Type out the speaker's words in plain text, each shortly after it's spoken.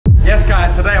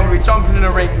guys, today I'm going to be jumping in the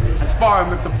ring and sparring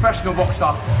with the professional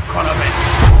boxer, Conor Benn.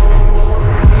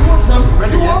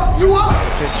 Ready, yeah? You are?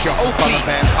 Oh please,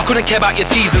 I couldn't care about your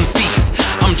T's and C's.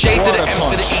 I'm J to the M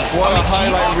to the E. What a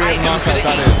highlight reel knockout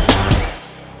that is.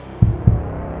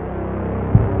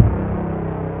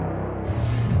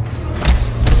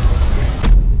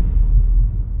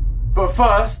 But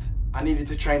first, I needed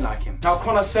to train like him. Now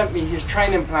Conor sent me his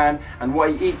training plan and what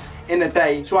he eats in a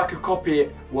day so I could copy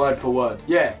it word for word.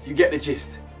 Yeah, you get the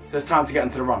gist. So it's time to get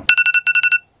into the run.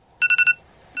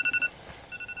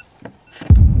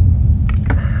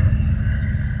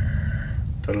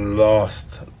 The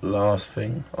last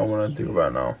thing I want to do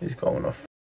right now is go on a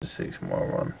 6-mile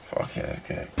run. Fuck it, let's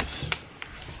get it.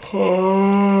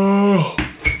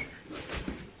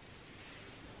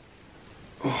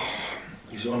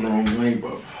 He's on the wrong way,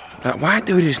 bro. Like, why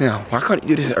do this now? Why can't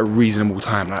you do this at a reasonable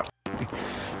time? Like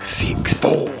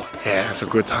 6-4. Yeah, that's a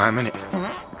good time, isn't it?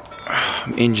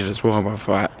 I'm injured as well, bro.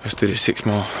 Right, let's do this 6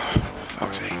 more.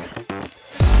 Fuck's sake.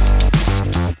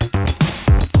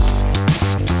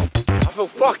 I feel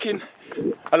fucking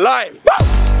alive.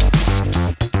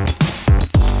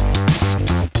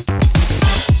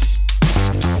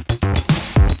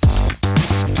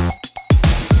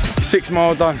 6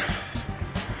 mile done.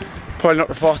 Probably not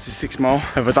the fastest 6 mile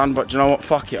ever done, but do you know what?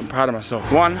 Fuck it, I'm proud of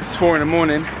myself. 1, it's 4 in the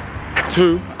morning.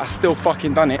 2, I still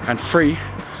fucking done it. And 3,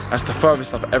 that's the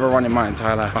furthest I've ever run in my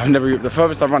entire life. The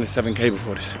furthest I've run is 7K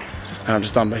before this. And I've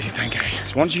just done basically 10K.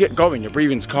 So once you get going, your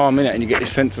breathing's calm in it and you get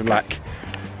this sense of like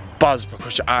buzz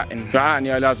because you're out in the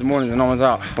early hours of the morning and no one's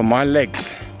out. But my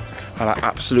legs are like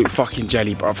absolute fucking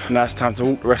jelly, bruv. And now it's time to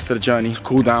walk the rest of the journey,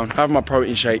 cool down, have my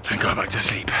protein shake and go back to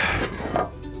sleep.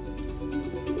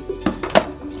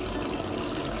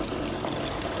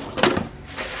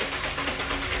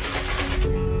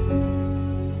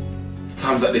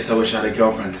 Times like this I wish I had a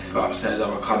girlfriend. Go upstairs,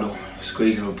 have a cuddle,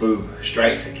 squeeze of a boo,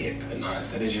 straight to Kip. But no,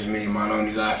 instead it's just me and my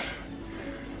lonely life.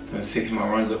 Doing 6-mile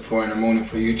runs at 4 in the morning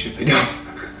for a YouTube video.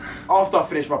 After I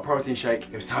finished my protein shake,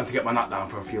 it was time to get my nut down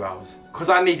for a few hours. Because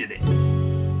I needed it.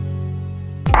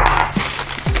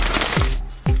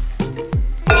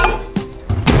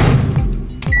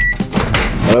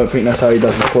 I don't think that's how he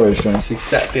does the porridge, Johnny. That's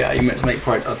exactly how you meant to make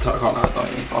porridge. I don't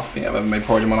think I've ever made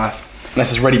porridge in my life.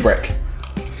 Unless it's ready brick.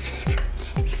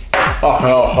 How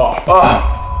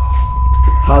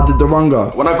did the run go?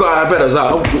 When I got out of bed, I was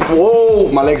like, oh,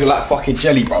 whoa, my legs are like fucking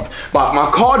jelly, bruv. But my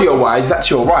cardio-wise is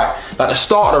actually alright. Like the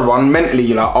start of the run, mentally,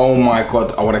 you're like, oh my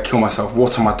God, I want to kill myself.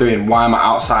 What am I doing? Why am I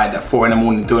outside at 4 in the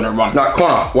morning doing a run? Like,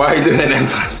 Conor, why are you doing it them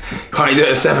times? Can't you do it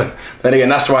at 7? Then again,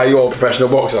 that's why you're a professional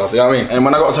boxer, you know what I mean? And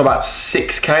when I got to about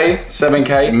 6K,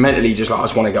 7K, mentally just like, I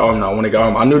just want to get home now, I want to go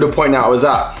home. I knew the point that I was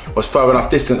at was further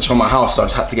enough distance from my house, so I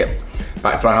just had to get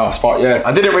back to my house. But yeah,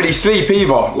 I didn't really sleep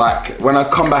either. Like when I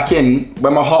come back in,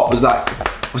 when my heart was like,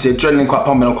 obviously adrenaline quite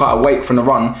pumping, I'm quite awake from the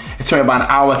run. It took me about an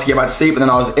hour to get back to sleep, and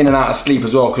then I was in and out of sleep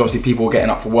as well, because obviously people were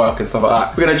getting up for work and stuff like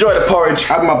that. We're gonna enjoy the porridge,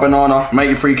 have my banana, make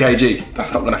it 3 kg.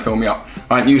 That's not gonna fill me up.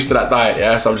 I ain't used to that diet,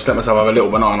 yeah, so I'll just let myself have a little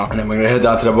banana, and then we're gonna head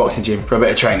down to the boxing gym for a bit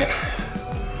of training.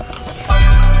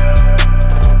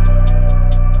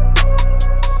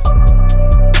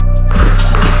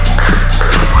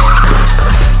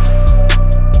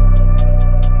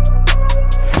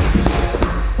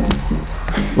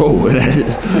 Oh,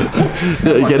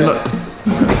 again, look.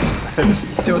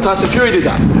 See what Tyson Fury did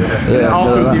that? Yeah,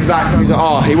 afterwards he was like,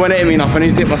 oh, he went at me enough, I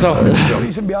need to hit myself. The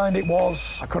reason behind it was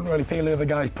I couldn't really feel the other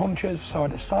guy's punches, so I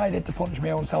decided to punch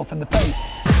my own self in the face.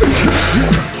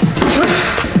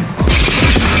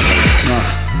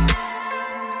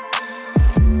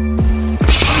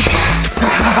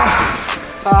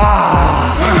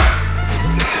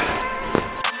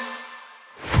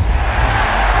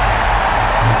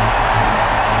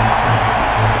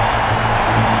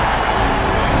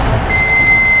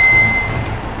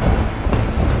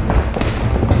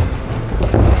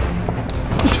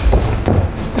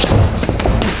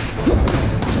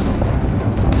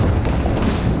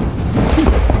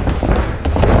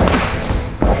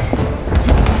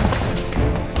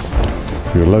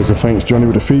 Loads of thanks, Johnny,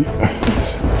 with the feet.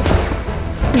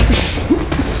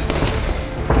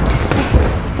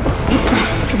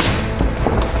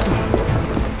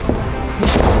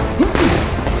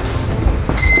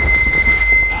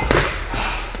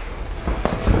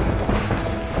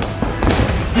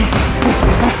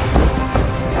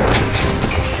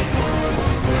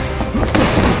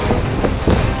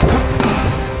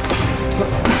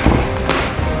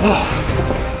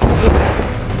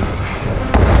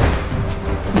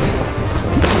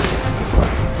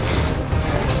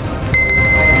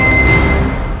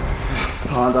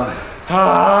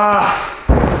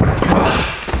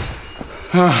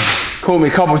 Called me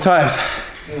a couple of times.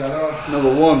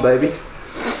 Number one, baby.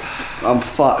 I'm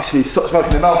fucked. He stopped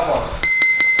smoking the mouthwash.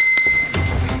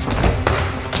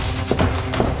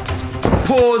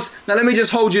 Pause. Now let me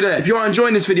just hold you there. If you are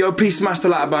enjoying this video, please smash the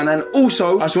like button. And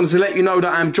also, I just wanted to let you know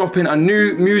that I'm dropping a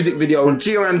new music video on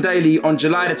GRM Daily on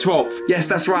July the 12th. Yes,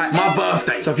 that's right, my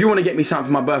birthday. So if you want to get me something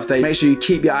for my birthday, make sure you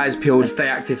keep your eyes peeled and stay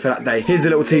active for that day. Here's a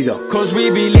little teaser. Cause we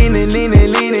be leaning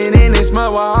in this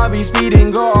mud while I be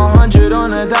speeding. Got 100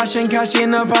 on a dash and cash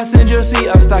in the passenger seat.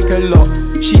 I stack a lot.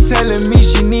 She telling me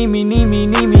she need me.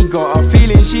 Got a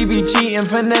feeling she be cheating,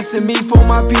 finessing me for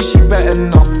my piece. She better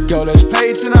not. Girl, let's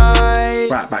play tonight.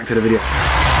 Right, back to the video.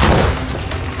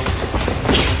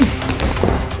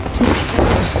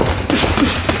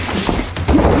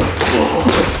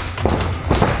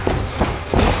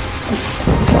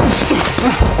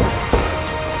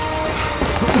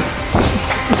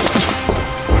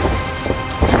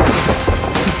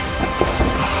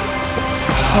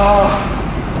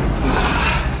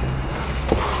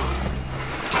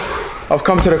 I've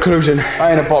come to the conclusion,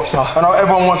 I ain't a boxer. I know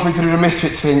everyone wants me to do the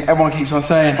Misfits thing. Everyone keeps on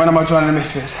saying, when am I joining the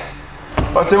Misfits?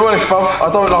 But to be honest, bruv,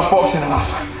 I don't love boxing enough.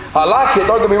 I like it,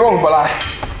 don't get me wrong, but like,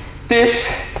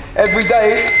 this, every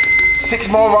day,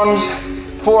 6 mile runs,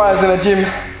 4 hours in the gym,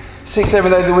 6-7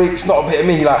 days a week, it's not a bit of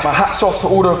me. Like, my hat's off to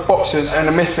all the boxers and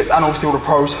the Misfits and obviously all the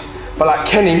pros. But like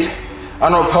Kenny, I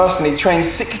know personally,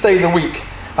 trains 6 days a week,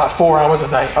 like 4 hours a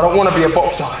day. I don't want to be a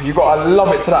boxer. You gotta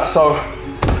love it to that. So,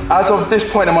 as of this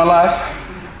point in my life,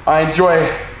 I enjoy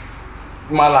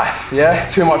my life, yeah?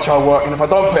 Too much hard work, and if I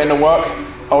don't put in the work,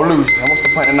 I'll lose. And what's the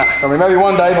point in that? I mean, maybe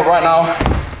one day, but right now,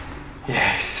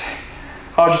 yes.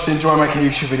 I'll just enjoy making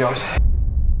YouTube videos.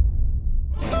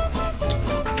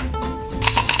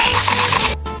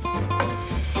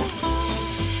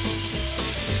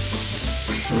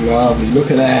 Lovely,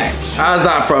 look at that. How's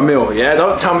that for a meal, yeah?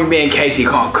 Don't tell me and Casey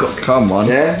can't cook. Come on.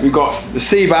 Yeah, we got the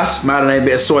sea bass, marinated,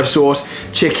 bit of soy sauce,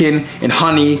 chicken in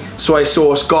honey, soy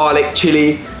sauce, garlic,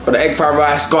 chili, got the egg fried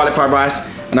rice, garlic fried rice,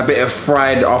 and a bit of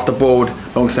fried after boiled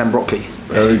long stem broccoli.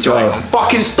 Let's enjoy it. I'm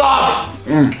fucking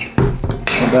starving!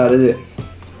 Not bad, is it?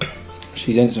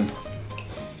 She's instant.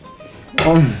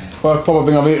 First proper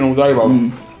thing I've eaten all day, bro.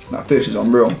 That fish is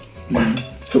unreal.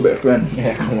 Still a bit of Glen.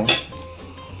 Yeah, come on.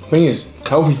 Thing is,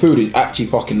 healthy food is actually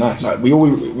fucking nice. Like we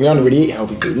only really eat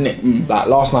healthy food, innit? Like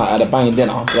last night I had a banging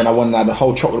dinner, then I went and had the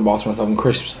whole chocolate bar to myself and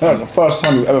crisps. That was the first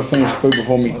time we've ever finished food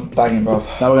before me. Banging, bro.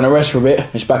 Now we're gonna rest for a bit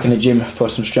and just back in the gym for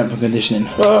some strength and conditioning.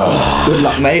 Good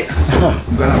luck, mate.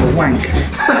 I'm gonna have a wank.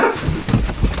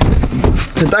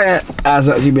 Today has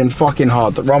actually been fucking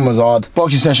hard. The run was hard.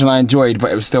 Boxing session I enjoyed,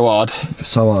 but it was still hard.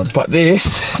 So hard. But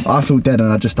this, I feel dead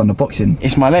and I just done the boxing.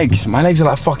 it's my legs. My legs are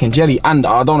like fucking jelly, and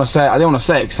I don't want to say it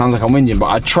because it sounds like I'm whinging, but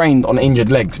I trained on injured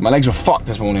legs. My legs were fucked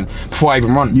this morning before I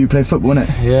even run. You play football, innit?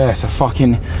 Yeah, it's a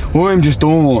fucking, I'm just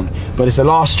on. But it's the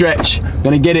last stretch.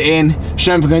 Gonna get it in,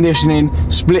 strength and conditioning,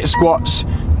 split squats,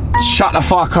 shut the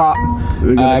fuck up.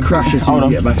 We're gonna crash as soon as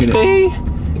you get back in it.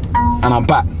 And I'm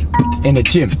back in the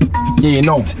gym. Yeah, you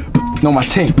know my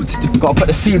team. Gotta put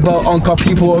the seatbelt on cause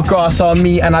people will grass on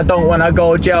me and I don't wanna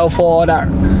go jail for that.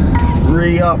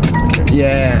 Re-up.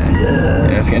 Yeah,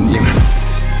 let's get in the gym.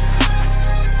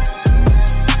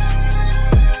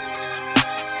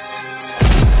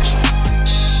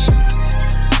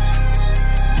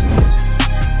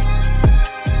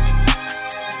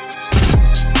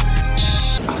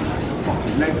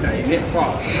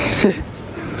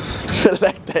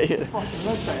 Leg day.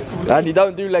 And you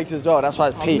don't do legs as well, that's why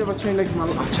it's peak. I've never trained legs in my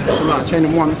life. I trained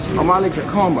them once. Oh, my legs are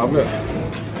calm, bruv, look.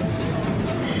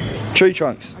 Tree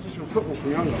trunks. I just from football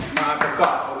from younger. I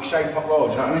got or shake pop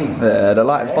rolls, you know what I mean? Yeah, the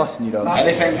light is busting you though. And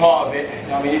this ain't part of it, you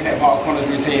know what I mean? This ain't part of Conor's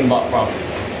routine, but bruv,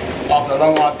 after a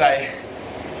long hard day,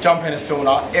 jump in the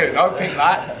sauna, here we go, pink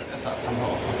light. That's like some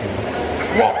hot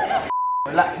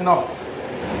fucking... Relaxing off.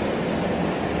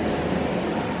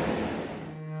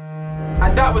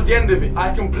 And that was the end of it.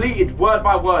 I completed word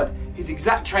by word his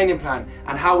exact training plan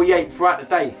and how he ate throughout the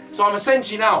day. So I'm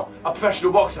essentially now a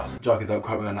professional boxer. Joking, don't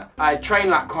quote me on that. I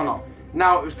trained like Conor.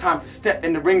 Now it was time to step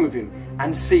in the ring with him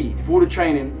and see if all the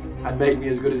training had made me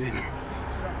as good as him. What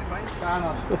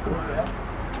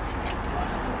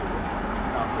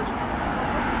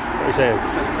are you saying?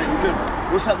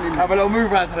 What's happening? Have a little move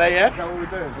around today, yeah? Is that what we're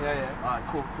doing? Yeah. Alright,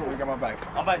 cool. Let me get my bag.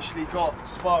 I've actually got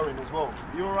sparring as well.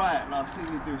 You alright? Like, I've seen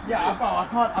you do some Yeah, I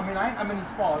can't, I mean, I ain't that many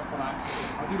spars, but I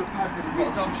do the pads and the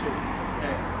jump shoots.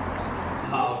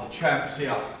 Yeah. Oh, champs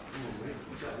here.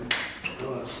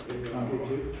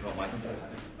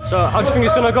 So, how do you think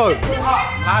it's gonna go?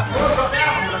 I'm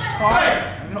gonna spar.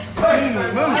 I'm not seeing you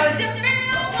move.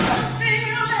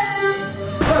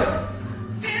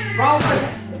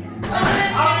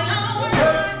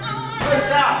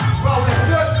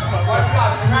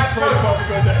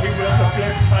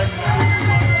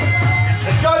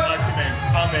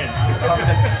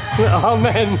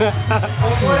 Amen.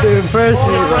 He's doing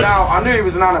personally. Now, I knew he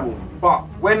was an animal, but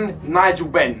when Nigel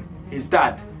Benn, his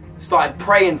dad, started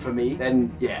praying for me,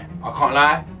 then yeah, I can't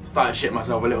lie, started shitting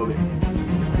myself a little bit.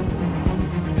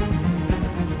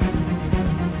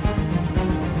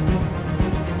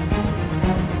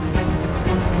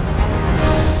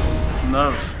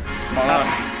 No.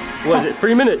 What is it,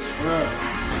 3 minutes?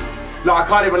 Like, I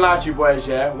can't even lie to you boys,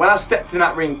 yeah? When I stepped in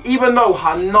that ring, even though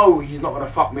I know he's not gonna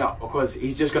fuck me up because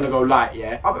he's just gonna go light,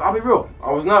 yeah? I'll be real,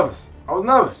 I was nervous. I was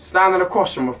nervous, standing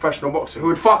across from a professional boxer who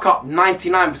would fuck up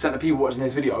 99% of people watching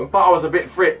this video, but I was a bit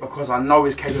frit because I know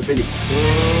his capability.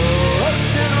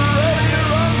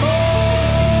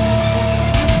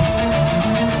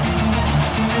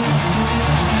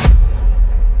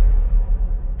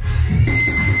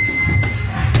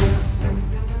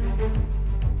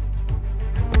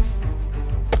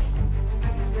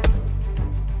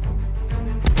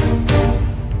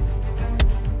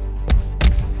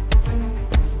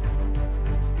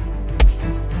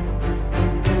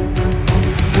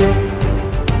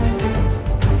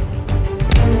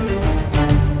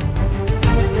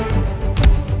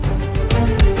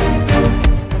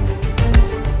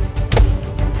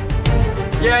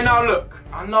 Yeah, now look,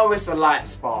 I know it's a light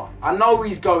spar. I know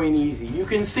he's going easy. You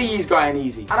can see he's going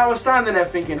easy. And I was standing there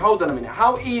thinking, hold on a minute,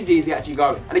 how easy is he actually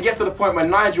going? And it gets to the point where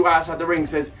Nigel outside the ring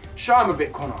says, show him a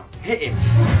bit, Conor, hit him.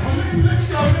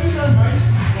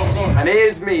 And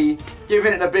here's me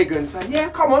giving it a big one, saying, yeah,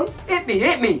 come on, hit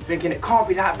me. Thinking it can't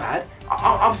be that bad.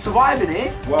 I'm surviving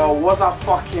here. Well, was I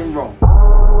fucking wrong?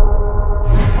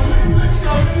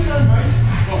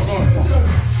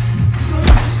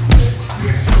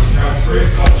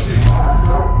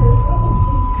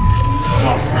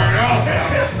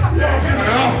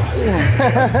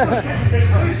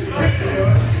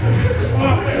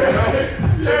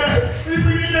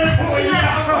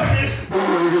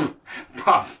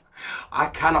 Bruv, I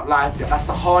cannot lie to you. That's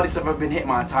the hardest I've ever been hit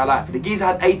my entire life. The geezer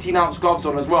had 18-ounce gloves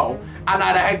on as well, and I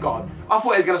had a head guard. I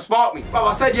thought he was gonna spark me. But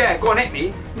I said, yeah, go on, hit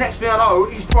me. Next thing I know,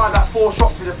 he's fired like 4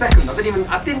 shots in a second. I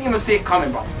didn't even see it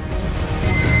coming, bro.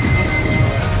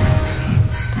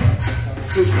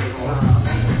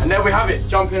 And there we have it,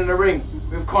 jumping in the ring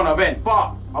with Conor Benn.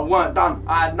 But I weren't done.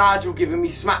 I had Nigel giving me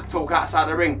smack talk outside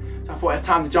the ring. So I thought it's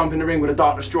time to jump in the ring with a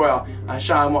Dark Destroyer and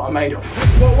show him what I'm made of.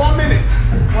 Well, 1 minute.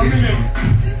 1 minute.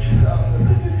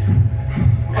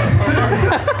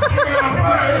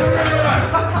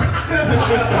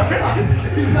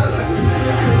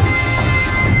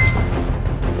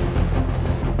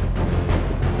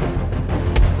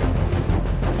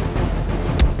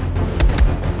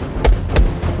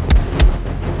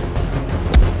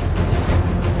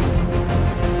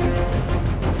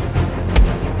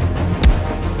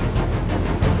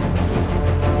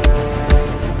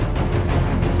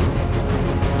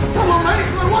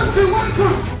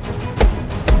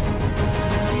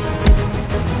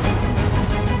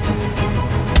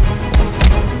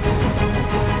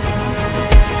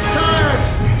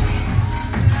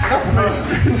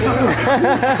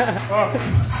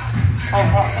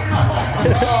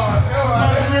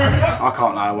 I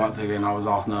can't lie, once again I was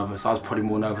half nervous. I was probably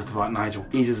more nervous to fight Nigel.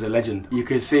 He's just a legend. You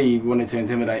could see he wanted to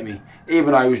intimidate me.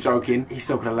 Even though he was joking, he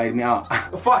still could have laid me out.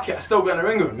 But fuck it, I still got in the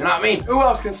ring with him, you know what I mean? Who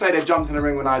else can say they've jumped in the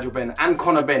ring with Nigel Benn and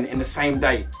Conor Benn in the same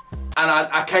day? And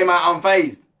I came out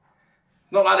unfazed.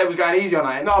 Not like they was going easy on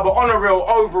that. No, but on a real,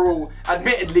 overall,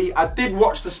 admittedly, I did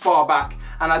watch the spar back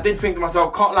and I did think to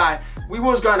myself, can't lie, we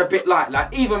was going a bit light.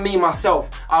 Like, even me, myself,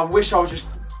 I wish I was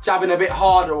just jabbing a bit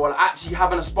harder or actually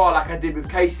having a spar like I did with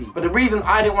Casey. But the reason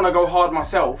I didn't want to go hard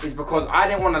myself is because I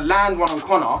didn't want to land one on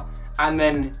Conor and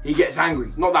then he gets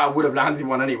angry. Not that I would have landed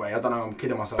one anyway, I don't know, I'm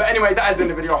kidding myself. But anyway, that is the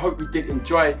end of the video. I hope you did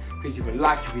enjoy. Please leave a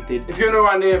like if you did. If you're new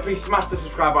around here, please smash the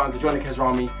subscribe button to join the Kes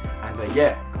Army. And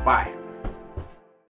yeah, goodbye.